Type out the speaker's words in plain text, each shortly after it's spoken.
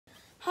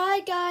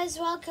Hi guys,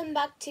 welcome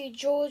back to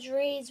George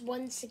Reads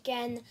once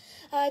again.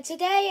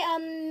 Today,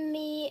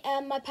 me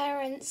and my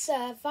parents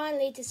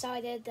finally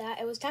decided that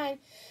it was time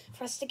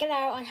for us to get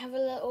out and have a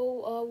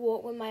little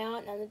walk with my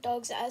aunt and the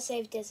dogs at a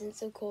safe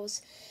distance, of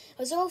course. It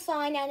was all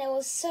fine and it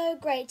was so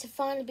great to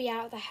finally be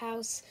out of the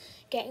house,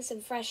 getting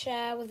some fresh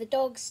air with the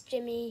dogs,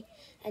 Jimmy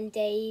and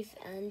Dave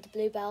and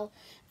Bluebell,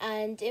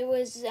 and it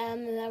was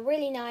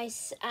really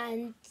nice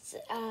and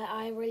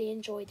I really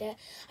enjoyed it.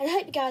 And I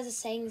hope you guys are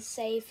staying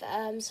safe,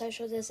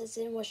 social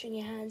distancing, washing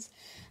your hands,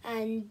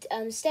 and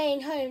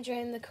staying home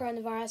during the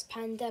coronavirus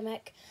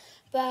pandemic.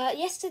 But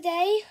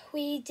yesterday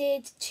we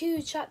did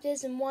 2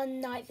 chapters in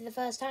one night for the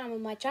first time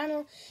on my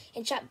channel.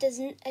 In chapter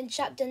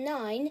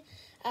 9,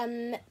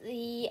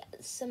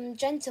 some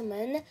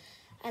gentlemen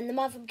and the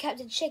man from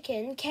Captain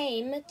Chicken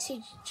came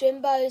to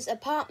Jimbo's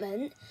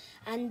apartment,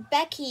 and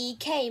Becky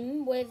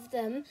came with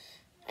them.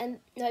 And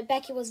no,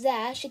 Becky was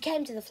there. She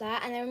came to the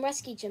flat and then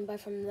rescued Jimbo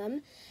from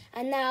them.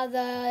 And now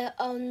they're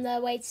on their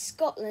way to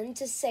Scotland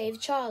to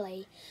save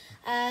Charlie.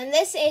 And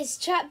this is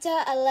chapter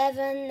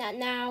 11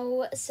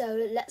 now,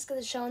 so let's get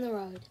the show on the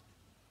road.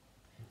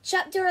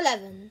 Chapter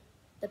 11,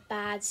 The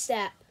Bad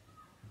Step.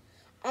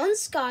 On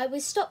Skye, we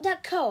stopped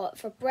at Co-op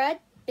for bread,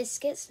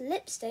 biscuits,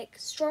 lipstick,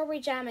 strawberry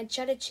jam and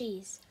cheddar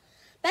cheese.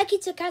 Becky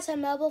took out her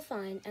mobile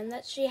phone and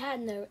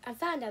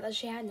found out that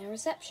she had no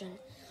reception.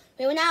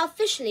 We were now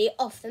officially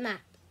off the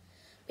map.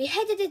 We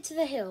headed into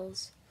the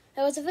hills.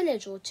 There was a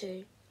village or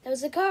two. There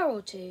was a car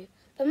or two.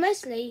 But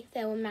mostly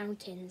there were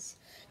mountains.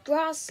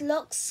 Grass,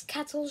 lochs,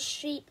 cattle,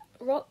 sheep,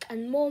 rock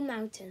and more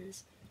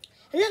mountains.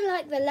 It looked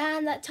like the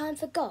land that time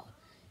forgot.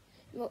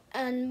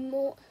 And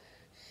more.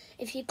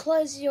 If you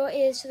close your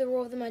ears to the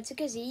roar of the Motor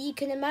Guzzi, you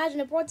can imagine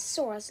a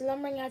brontosaurus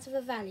lumbering out of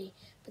a valley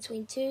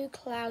between 2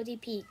 cloudy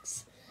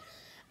peaks.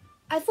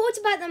 I thought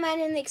about the men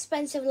in the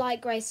expensive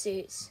light grey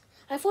suits.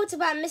 I thought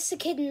about Mr.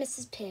 Kidd and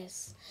Mrs.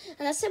 Pierce,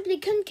 and I simply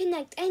couldn't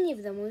connect any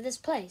of them with this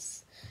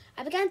place.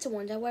 I began to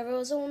wonder whether it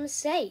was all a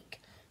mistake,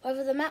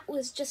 whether the map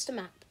was just a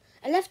map,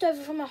 a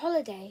leftover from a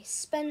holiday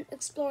spent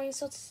exploring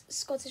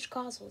Scottish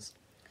castles.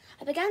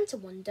 I began to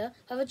wonder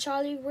whether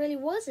Charlie really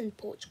was in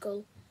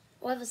Portugal,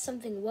 or whether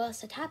something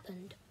worse had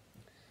happened.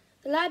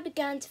 The light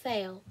began to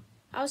fail.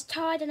 I was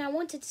tired and I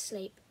wanted to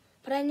sleep,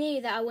 but I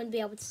knew that I wouldn't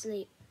be able to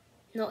sleep.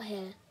 Not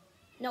here.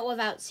 Not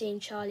without seeing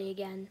Charlie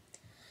again.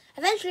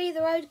 Eventually,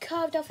 the road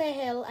curved off a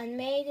hill and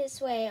made its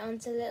way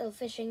onto the little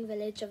fishing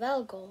village of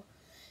Elgor.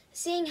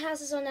 Seeing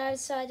houses on either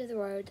side of the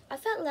road, I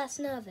felt less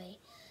nervy.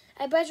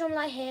 A bedroom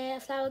light here, a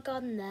flower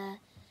garden there.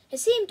 It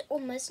seemed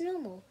almost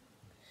normal.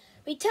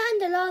 We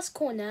turned the last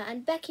corner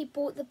and Becky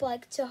brought the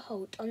bike to a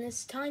halt on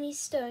this tiny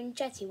stone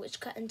jetty which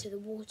cut into the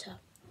water.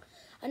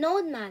 An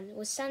old man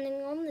was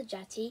standing on the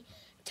jetty,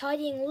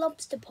 tidying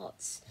lobster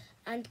pots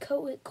and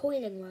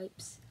coiling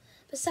ropes.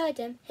 Beside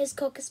him, his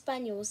cocker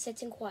spaniel was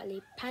sitting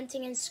quietly,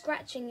 panting and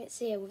scratching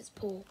its ear with its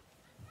paw.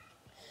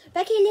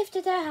 Becky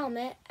lifted her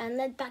helmet and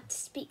leaned back to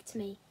speak to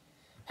me.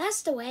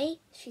 "That's the way,"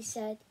 she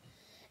said,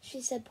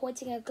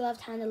 pointing her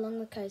gloved hand along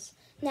the coast.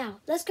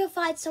 "Now, let's go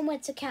find somewhere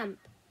to camp."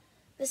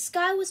 The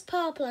sky was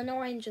purple and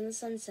orange in the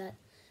sunset.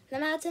 The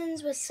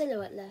mountains were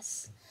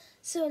silhouettes,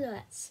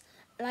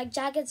 like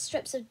jagged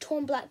strips of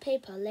torn black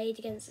paper laid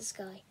against the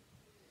sky.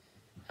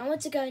 "I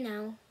want to go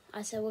now,"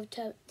 I said with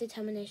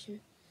determination.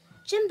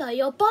 "Jimbo,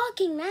 you're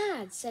barking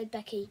mad," said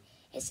Becky.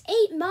 "It's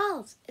 8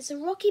 miles. It's a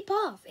rocky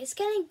path. It's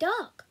getting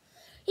dark."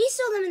 "You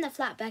saw them in the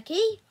flat,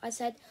 Becky," I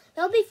said.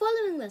 "They'll be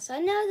following us. I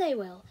know they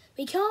will.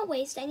 We can't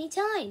waste any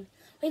time.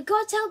 We've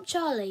got to help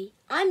Charlie.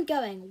 I'm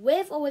going,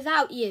 with or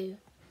without you."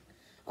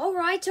 All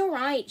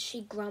right,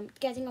 she grumped,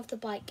 getting off the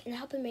bike and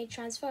helping me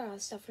transfer our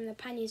stuff from the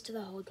panniers to the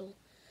hoddle.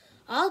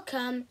 "I'll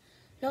come.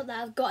 Not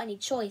that I've got any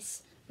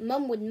choice.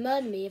 Mum would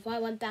murder me if I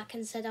went back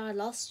and said I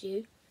lost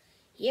you."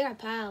 "You're a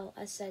pal,"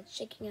 I said,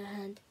 shaking her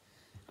hand.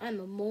 "I'm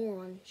a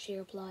moron," she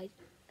replied.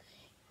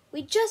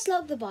 We just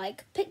locked the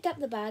bike, picked up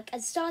the bag,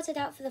 and started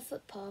out for the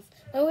footpath,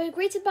 where we were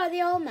greeted by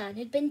the old man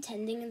who'd been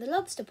tending in the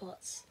lobster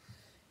pots.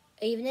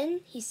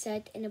 "Evening," he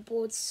said in a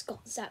broad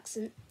Scots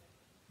accent.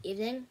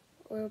 "Evening,"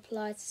 we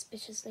replied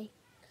suspiciously.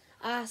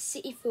 "Ah,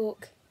 city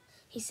folk,"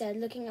 he said,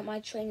 looking at my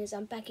trainers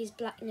and Becky's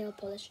black nail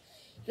polish.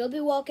 You'll no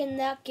be walking in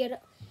that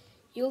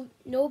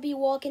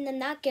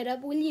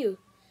get-up, will you?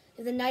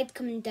 With the night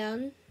coming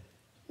down?"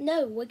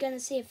 "No, we're going to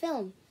see a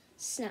film,"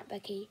 snapped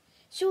Becky.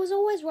 She was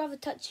always rather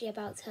touchy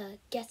about her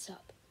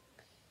get-up.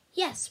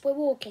 "Yes, we're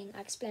walking,"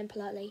 I explained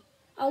politely.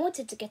 "I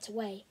wanted to get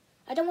away.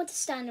 I don't want to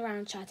stand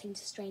around chatting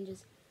to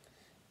strangers."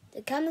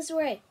 "To come this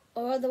way,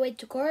 or all the way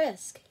to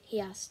Corrisk?" he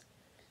asked.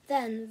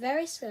 Then,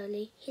 very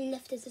slowly, he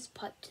lifted his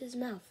pipe to his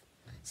mouth,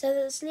 so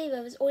that the sleeve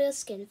of his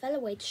oilskin fell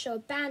away to show a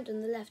band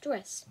on the left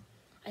wrist.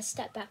 I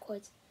stepped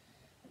backwards.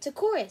 "To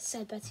Corrisk,"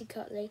 said Betty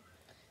curtly.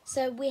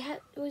 So we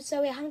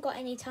haven't got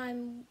any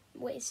time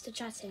wasted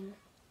chatting.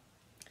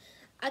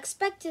 I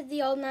expected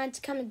the old man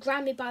to come and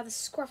grab me by the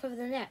scruff of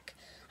the neck.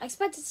 I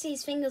expected to see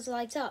his fingers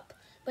light up,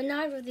 but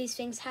neither of these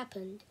things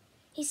happened.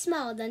 He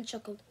smiled, then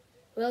chuckled.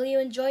 "Will you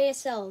enjoy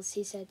yourselves?"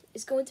 he said.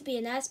 "It's going to be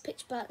a nice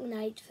pitch-black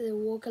night for the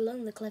walk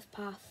along the cliff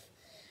path."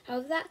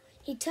 After that,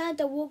 he turned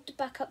and walked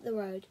back up the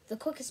road, the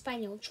cocker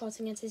spaniel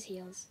trotting at his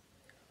heels.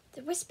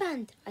 "The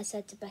wristband," I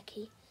said to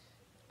Becky.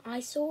 "I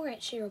saw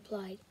it," she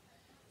replied.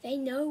 "They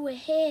know we're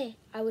here,"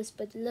 I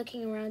whispered,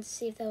 looking around to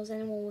see if there was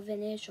anyone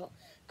within earshot,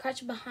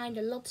 crouching behind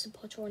a lobster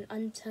pot or an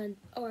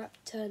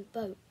upturned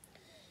boat.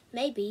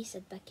 "Maybe,"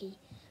 said Becky.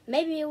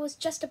 "Maybe it was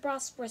just a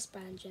brass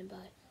wristband, Jimbo,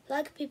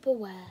 like people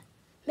wear.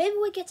 Maybe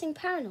we're getting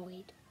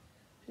paranoid."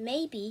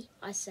 "Maybe,"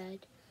 I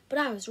said. But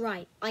I was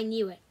right. I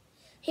knew it.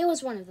 He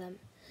was one of them.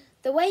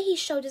 The way he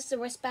showed us the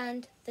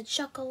wristband, the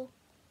chuckle.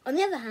 On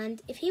the other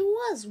hand, if he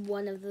was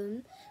one of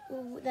them,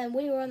 then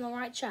we were on the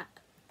right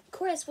track.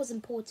 Chris was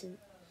important.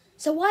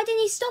 So why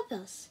didn't he stop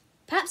us?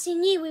 Perhaps he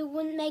knew we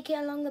wouldn't make it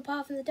along the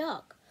path in the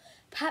dark.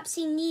 Perhaps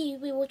he knew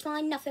we would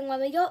find nothing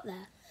when we got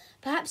there.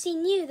 Perhaps he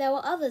knew there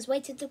were others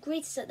waiting to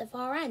greet us at the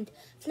far end,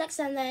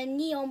 flexing their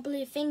neon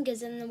blue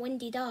fingers in the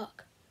windy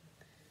dark.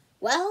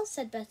 "Well,"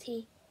 said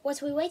Betty,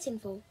 "what are we waiting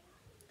for?"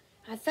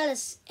 I fell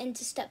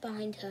into step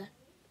behind her.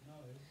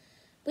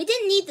 We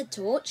didn't need the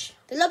torch.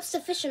 The lobster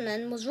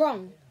fisherman was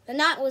wrong. The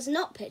night was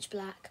not pitch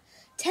black.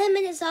 10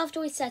 minutes after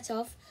we set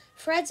off,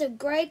 threads of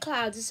grey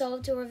cloud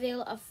dissolved to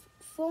reveal a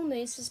full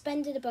moon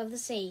suspended above the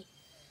sea.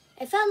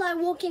 It felt like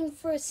walking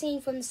through a scene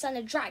from the Son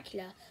of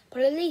Dracula,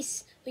 but at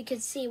least we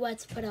could see where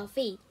to put our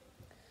feet.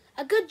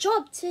 A good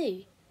job,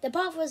 too. The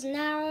path was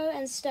narrow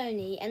and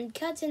stony and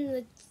cut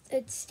in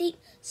the steep,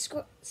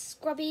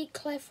 scrubby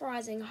cliff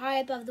rising high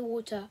above the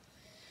water.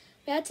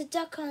 We had to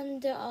duck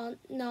under our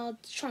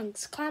gnarled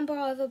trunks, clamber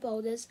over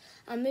boulders,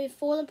 and move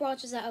fallen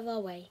branches out of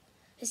our way.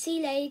 The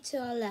sea lay to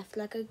our left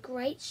like a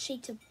great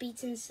sheet of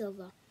beaten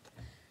silver.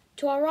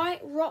 To our right,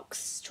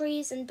 rocks,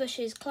 trees, and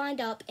bushes climbed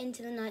up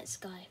into the night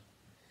sky.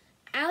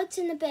 Out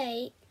in the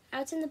bay,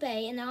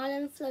 an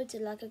island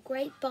floated like a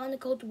great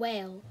barnacled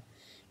whale.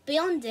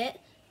 Beyond it,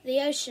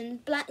 the ocean,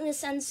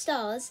 blackness, and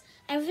stars,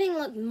 everything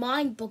looked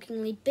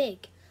mind-bogglingly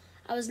big.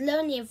 I was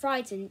lonely and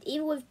frightened,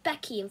 even with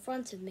Becky in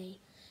front of me.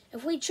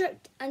 If we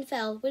tripped and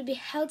fell, we'd be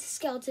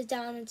helter-skelter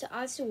down into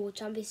icy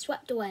water and be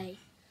swept away.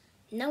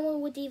 No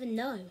one would even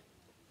know.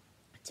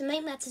 To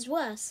make matters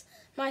worse,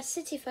 my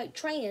city-folk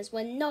trainers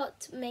were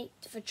not made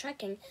for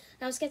trekking,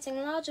 and I was getting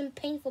a large and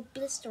painful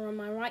blister on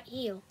my right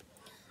heel.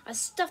 I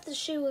stuffed the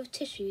shoe with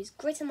tissues,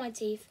 gritted my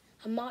teeth,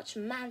 and marched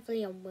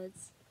manfully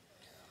onwards.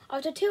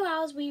 After 2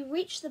 hours, we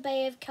reached the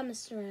Bay of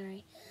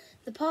Commissary.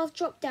 The path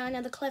dropped down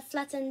and the cliff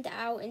flattened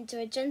out into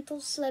a gentle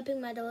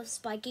sloping meadow of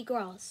spiky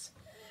grass.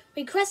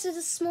 We crested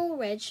a small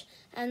ridge,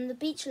 and the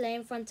beach lay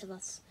in front of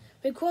us.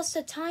 We crossed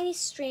a tiny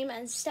stream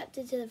and stepped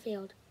into the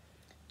field.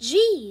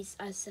 "Geez,"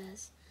 I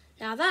says.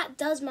 "Now that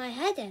does my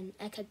head in,"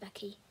 echoed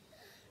Becky.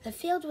 The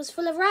field was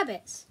full of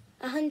rabbits.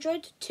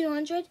 100,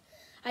 200.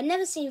 I've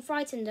never been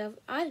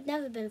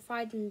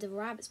frightened of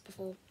rabbits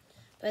before,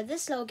 but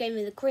this lot gave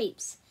me the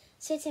creeps,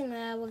 sitting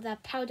there with their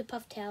powder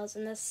puff tails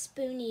and their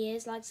spoony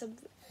ears like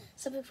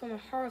something from a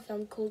horror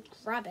film called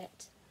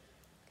Rabbit.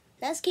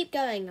 "Let's keep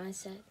going," I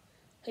said.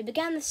 We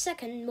began the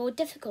second, more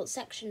difficult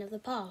section of the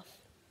path.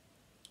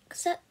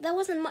 Except there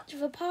wasn't much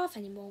of a path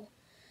anymore.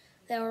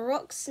 There were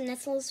rocks,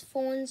 nettles,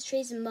 thorns,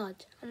 trees, and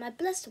mud, and my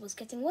blister was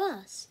getting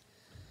worse.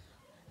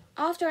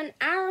 After an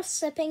hour of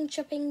slipping,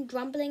 tripping,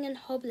 grumbling, and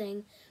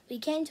hobbling, we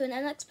came to an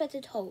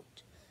unexpected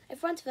halt. In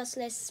front of us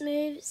lay a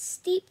smooth,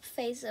 steep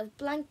face of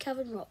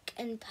blank-covered rock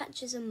and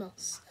patches of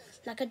moss,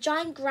 like a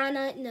giant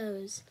granite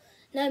nose.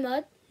 No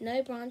mud,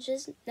 no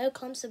branches, no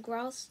clumps of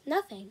grass,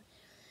 nothing.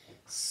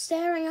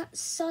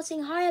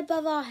 Starting high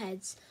above our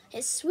heads,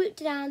 it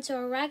swooped down to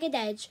a ragged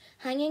edge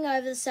hanging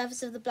over the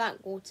surface of the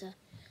black water.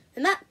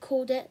 The map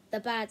called it the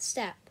Bad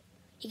Step.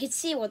 You could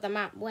see where the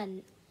map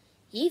went.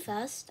 "You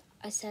first,"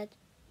 I said.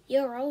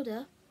 "You're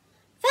older."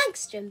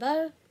 "Thanks,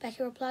 Jimbo,"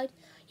 Becky replied.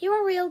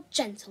 "You're a real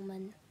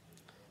gentleman."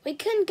 We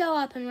couldn't go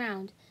up and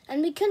round,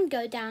 and we couldn't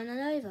go down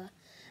and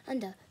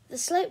under. The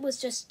slope was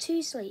just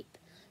too steep.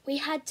 We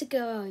had to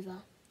go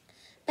over.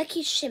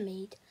 Becky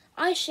shimmied.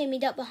 I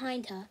shimmied up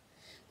behind her.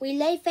 We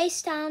lay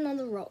face down on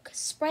the rock,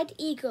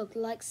 spread-eagled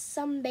like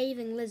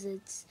sunbathing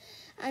lizards,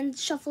 and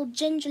shuffled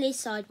gingerly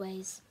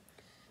sideways.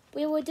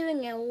 We were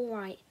doing it all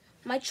right.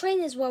 My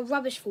trainers were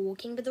rubbish for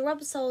walking, but the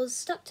rubber soles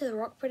stuck to the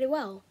rock pretty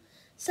well.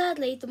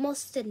 Sadly, the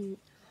moss didn't.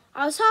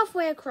 I was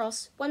halfway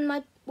across when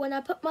I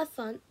put my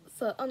foot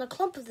on a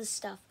clump of the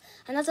stuff,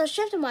 and as I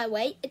shifted my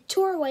weight, it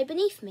tore away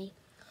beneath me.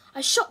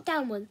 I shot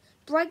downward,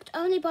 braked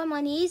only by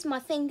my knees, my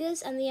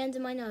fingers, and the end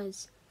of my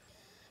nose.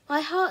 My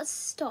heart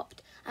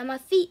stopped, and my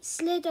feet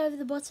slid over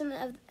the bottom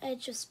of the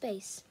edge of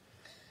space.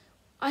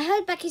 I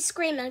heard Becky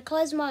scream and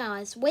closed my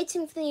eyes,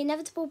 waiting for the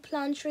inevitable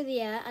plunge through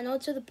the air and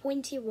onto the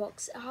pointy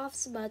rocks half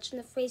submerged in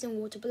the freezing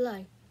water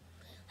below.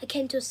 I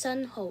came to a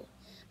sudden halt,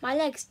 my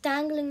legs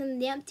dangling in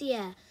the empty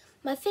air.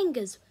 My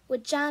fingers were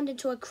jammed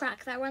into a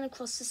crack that ran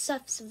across the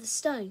surface of the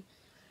stone.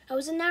 It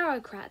was a narrow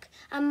crack,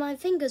 and my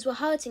fingers were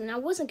hurting, and I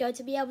wasn't going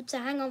to be able to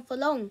hang on for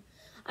long.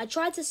 I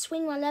tried to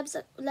swing my legs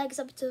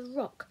up to the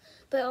rock,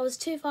 but I was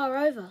too far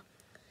over.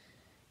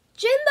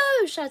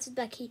 "Jimbo!" shouted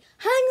Becky.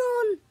 "Hang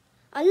on!"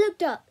 I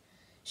looked up.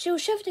 She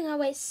was shifting her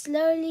weight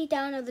slowly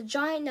down on the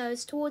giant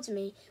nose towards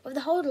me, with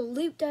the holder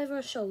looped over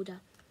her shoulder.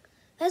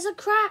 "There's a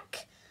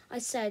crack," I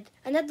said,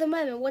 and at the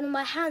moment one of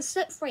my hands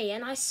slipped free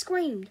and I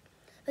screamed.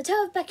 The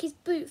toe of Becky's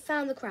boot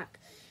found the crack.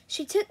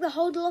 She took the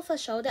holder off her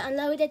shoulder and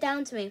lowered it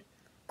down to me.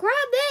 "Grab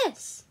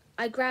this!"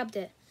 I grabbed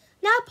it.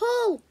 "Now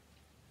pull!"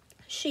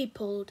 She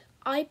pulled.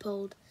 I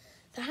pulled.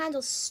 The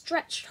handle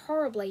stretched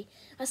horribly.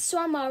 I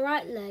swung my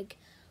right leg.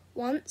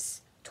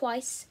 Once,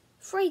 twice,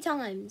 3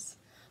 times.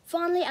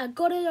 Finally, I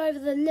got it over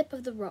the lip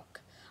of the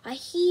rock. I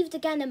heaved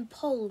again and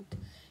pulled.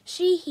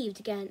 She heaved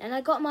again, and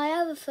I got my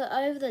other foot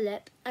over the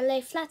lip and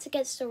lay flat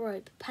against the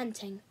rope,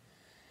 panting.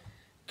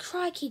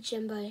 "Crikey,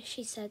 Jimbo,"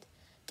 she said.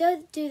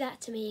 "Don't do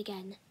that to me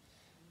again.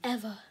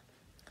 Ever."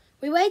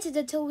 We waited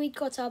until we'd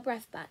got our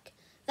breath back.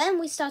 Then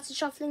we started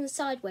shuffling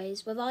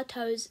sideways with our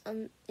toes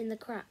in the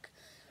crack.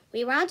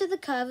 We rounded the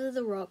curve of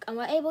the rock and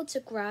were able to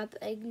grab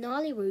a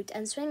gnarly root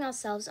and swing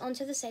ourselves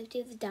onto the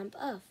safety of the damp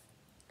earth.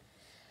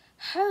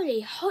 "Holy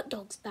hot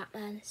dogs,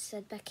 Batman,"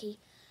 said Becky.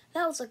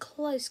 "That was a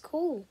close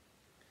call."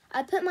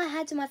 I put my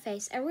hand to my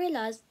face and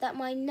realized that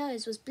my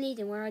nose was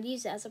bleeding where I'd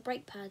used it as a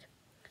brake pad.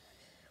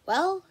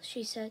 "Well,"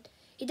 she said,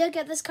 "you don't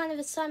get this kind of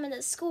assignment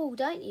at school,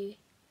 don't you?"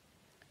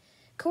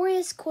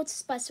 Curious caught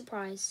us by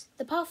surprise.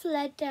 The path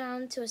led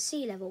down to a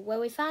sea level where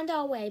we found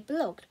our way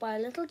blocked by a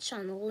little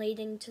channel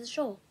leading to the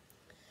shore.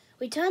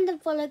 We turned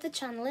and followed the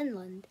channel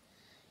inland.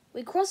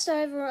 We crossed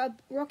over a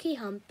rocky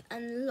hump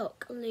and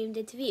look loomed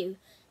into view,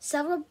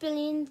 several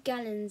billion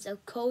gallons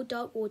of cold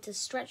dark water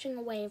stretching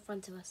away in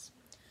front of us.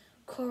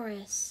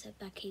 "Curious," said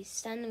Becky,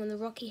 standing on the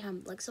rocky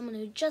hump like someone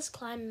who just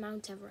climbed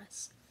Mount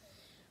Everest.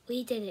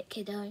 "We did it,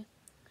 kiddo."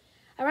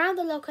 Around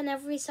the lock on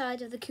every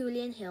side of the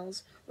Coolian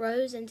Hills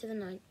rose into the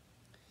night.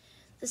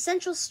 The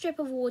central strip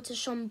of water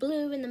shone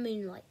blue in the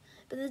moonlight,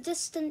 but the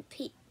distant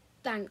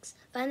banks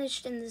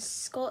vanished in the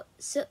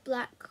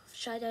soot-black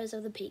shadows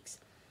of the peaks.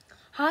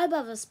 High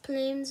above us,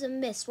 plumes of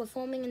mist were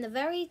forming in the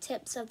very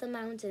tips of the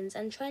mountains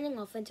and trailing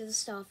off into the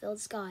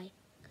star-filled sky.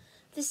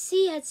 The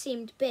sea had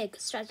seemed big,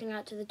 stretching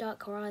out to the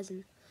dark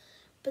horizon,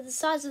 but the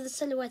size of the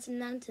silhouetted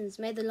mountains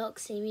made the loch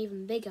seem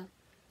even bigger,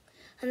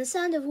 and the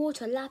sound of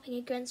water lapping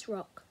against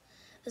rock.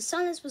 The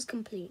silence was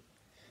complete.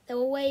 There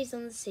were waves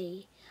on the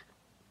sea.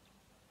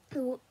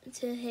 The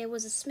water here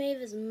was as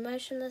smooth, as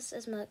motionless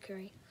as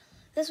mercury.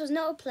 This was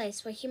not a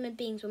place where human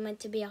beings were meant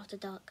to be after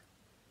dark.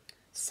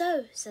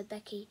 "So," said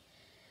Becky,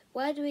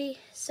 what do we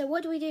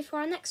do for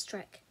our next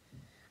trek?"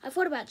 I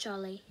thought about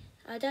Charlie.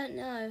 I don't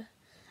know.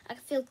 I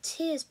could feel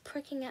tears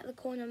pricking at the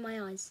corner of my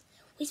eyes.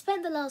 We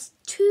spent the last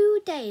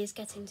 2 days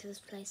getting to this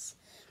place.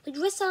 We'd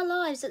risked our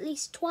lives at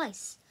least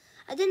twice.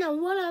 I didn't know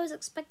what I was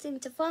expecting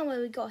to find when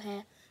we got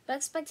here, but I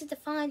expected to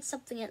find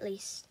something at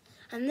least.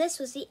 And this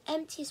was the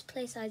emptiest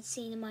place I'd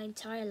seen in my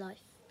entire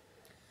life.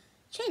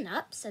 "Chin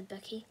up," said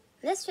Becky.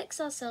 "Let's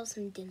fix ourselves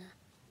some dinner."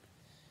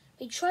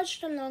 We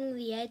trudged along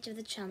the edge of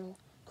the channel,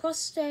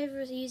 crossed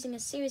over using a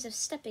series of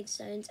stepping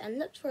stones, and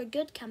looked for a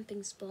good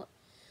camping spot.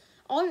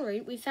 En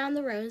route, we found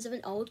the ruins of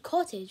an old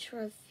cottage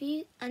for a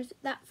few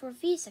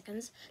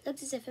seconds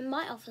looked as if it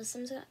might offer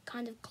some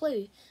kind of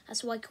clue as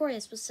to why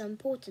Curious was so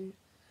important.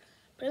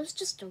 But it was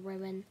just a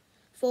ruin.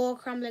 4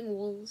 crumbling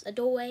walls, a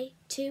doorway,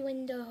 2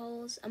 window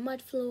holes, a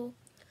mud floor.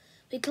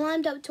 We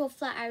climbed up to a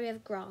flat area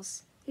of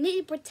grass,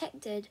 neatly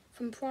protected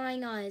from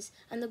prying eyes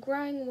and the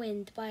growing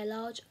wind by a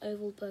large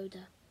oval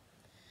boulder.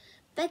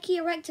 Becky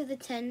erected the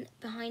tent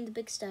behind the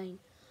big stone.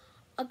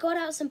 I got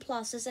out some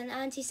plasters and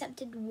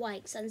antiseptic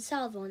wipes and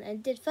salve on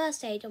and did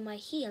first aid on my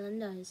heel and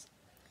nose.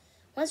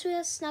 Once we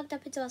were snugged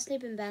up into our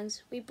sleeping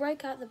bags, we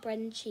broke out the bread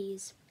and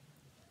cheese.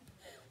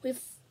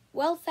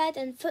 Well fed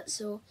and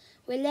footsore,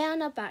 we lay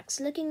on our backs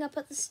looking up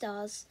at the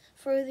stars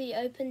through the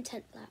open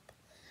tent flap.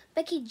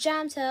 Becky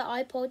jammed her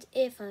iPod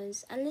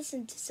earphones and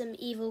listened to some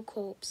evil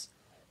corpse,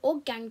 or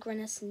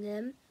gangrenous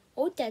limb,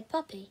 or dead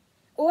puppy,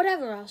 or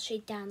whatever else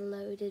she'd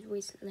downloaded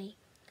recently.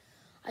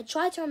 I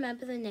tried to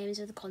remember the names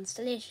of the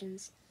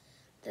constellations,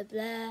 the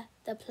Blair,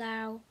 the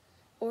Plough,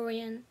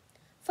 Orion.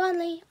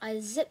 Finally,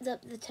 I zipped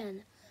up the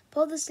tent,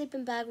 pulled the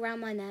sleeping bag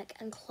round my neck,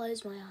 and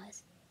closed my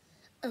eyes.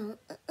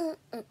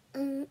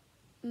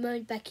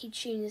 Moaned Becky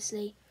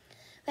tunelessly.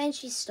 Then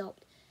she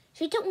stopped.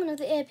 She took one of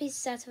the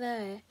earpieces out of her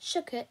ear,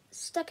 shook it,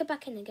 stuck it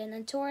back in again,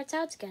 and tore it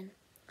out again.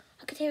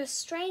 I could hear a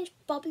strange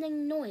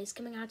bubbling noise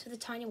coming out of the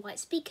tiny white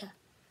speaker.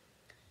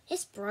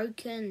 "It's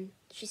broken,"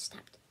 she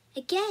snapped.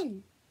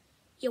 "Again."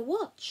 "Your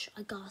watch,"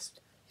 I gasped.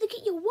 "Look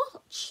at your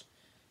watch."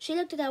 She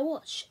looked at her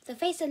watch. The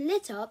face had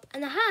lit up,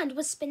 and the hand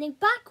was spinning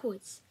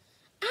backwards.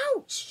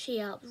 "Ouch!" she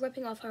yelped,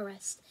 ripping off her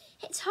wrist.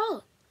 "It's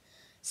hot."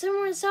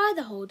 Somewhere inside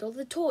the holder,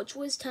 the torch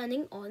was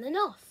turning on and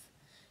off.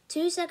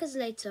 2 seconds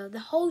later, the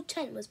whole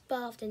tent was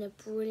bathed in a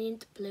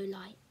brilliant blue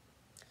light.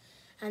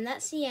 And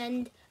that's the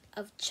end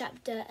of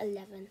Chapter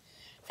 11.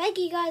 Thank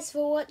you guys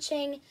for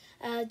watching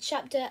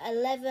Chapter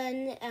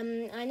 11.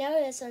 I know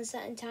it's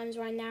uncertain times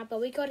right now, but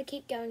we got to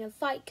keep going and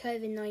fight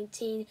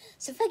COVID-19.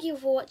 So thank you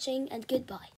for watching, and goodbye.